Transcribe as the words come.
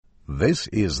This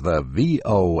is the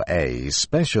VOA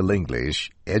Special English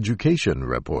Education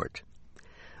Report.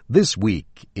 This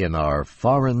week in our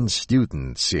Foreign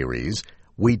Student series,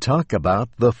 we talk about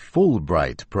the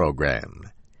Fulbright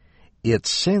Program. It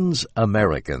sends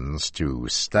Americans to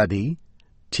study,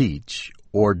 teach,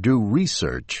 or do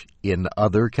research in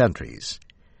other countries.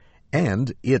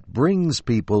 And it brings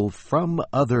people from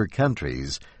other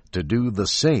countries to do the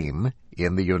same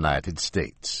in the United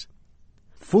States.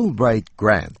 Fulbright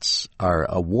grants are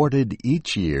awarded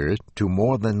each year to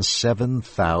more than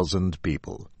 7,000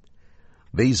 people.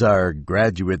 These are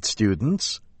graduate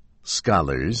students,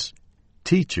 scholars,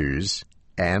 teachers,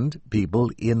 and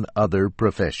people in other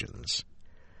professions.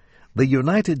 The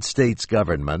United States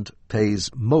government pays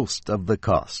most of the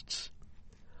costs.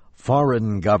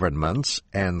 Foreign governments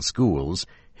and schools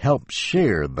help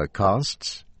share the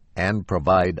costs and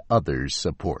provide other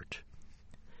support.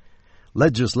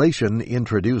 Legislation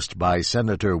introduced by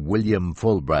Senator William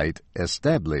Fulbright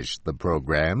established the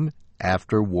program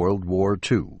after World War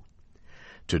II.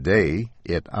 Today,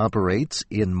 it operates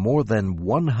in more than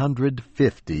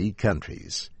 150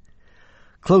 countries.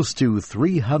 Close to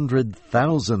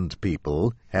 300,000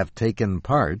 people have taken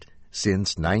part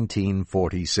since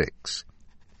 1946.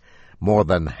 More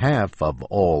than half of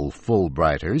all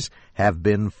Fulbrighters have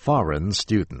been foreign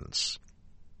students.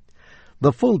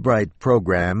 The Fulbright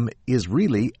Program is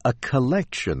really a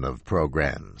collection of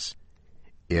programs.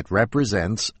 It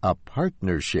represents a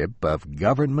partnership of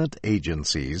government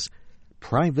agencies,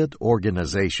 private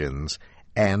organizations,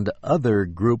 and other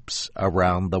groups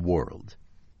around the world.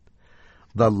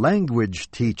 The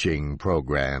Language Teaching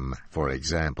Program, for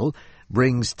example,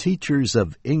 brings teachers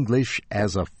of English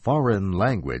as a foreign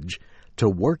language to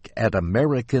work at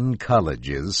American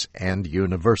colleges and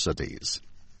universities.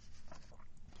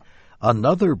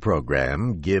 Another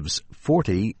program gives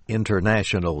 40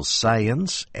 international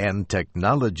science and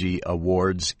technology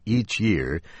awards each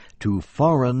year to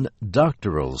foreign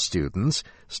doctoral students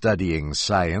studying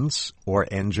science or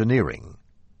engineering.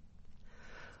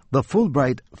 The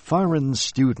Fulbright Foreign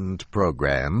Student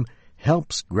Program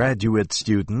helps graduate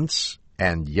students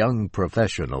and young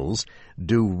professionals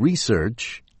do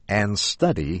research and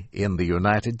study in the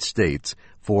United States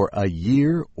for a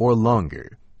year or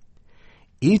longer.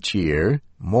 Each year,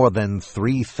 more than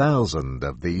 3,000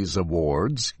 of these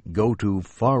awards go to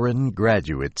foreign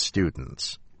graduate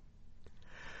students.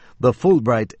 The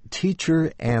Fulbright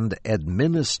Teacher and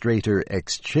Administrator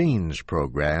Exchange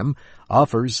Program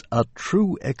offers a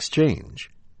true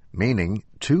exchange, meaning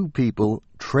two people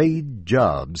trade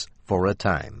jobs for a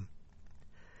time.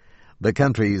 The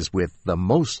countries with the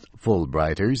most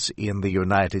Fulbrighters in the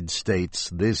United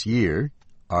States this year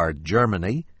are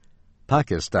Germany,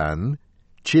 Pakistan,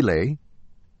 Chile,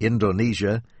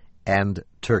 Indonesia, and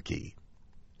Turkey.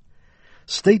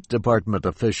 State Department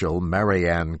official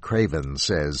Marianne Craven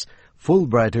says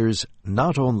Fulbrighters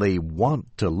not only want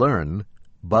to learn,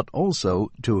 but also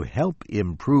to help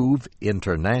improve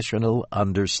international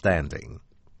understanding.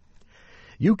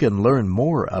 You can learn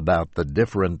more about the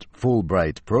different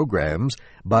Fulbright programs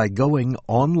by going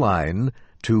online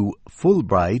to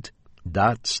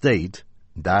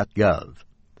fulbright.state.gov.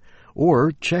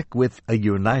 or check with a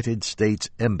United States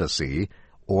Embassy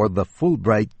or the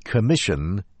Fulbright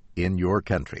Commission in your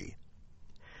country.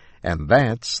 And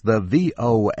that's the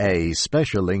VOA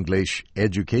Special English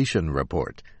Education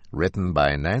Report, written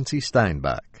by Nancy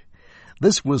Steinbach.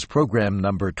 This was program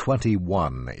number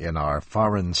 21 in our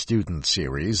Foreign Student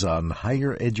series on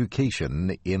higher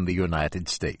education in the United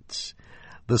States.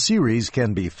 The series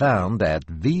can be found at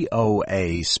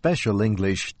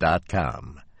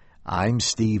voaspecialenglish.com. I'm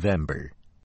Steve Ember.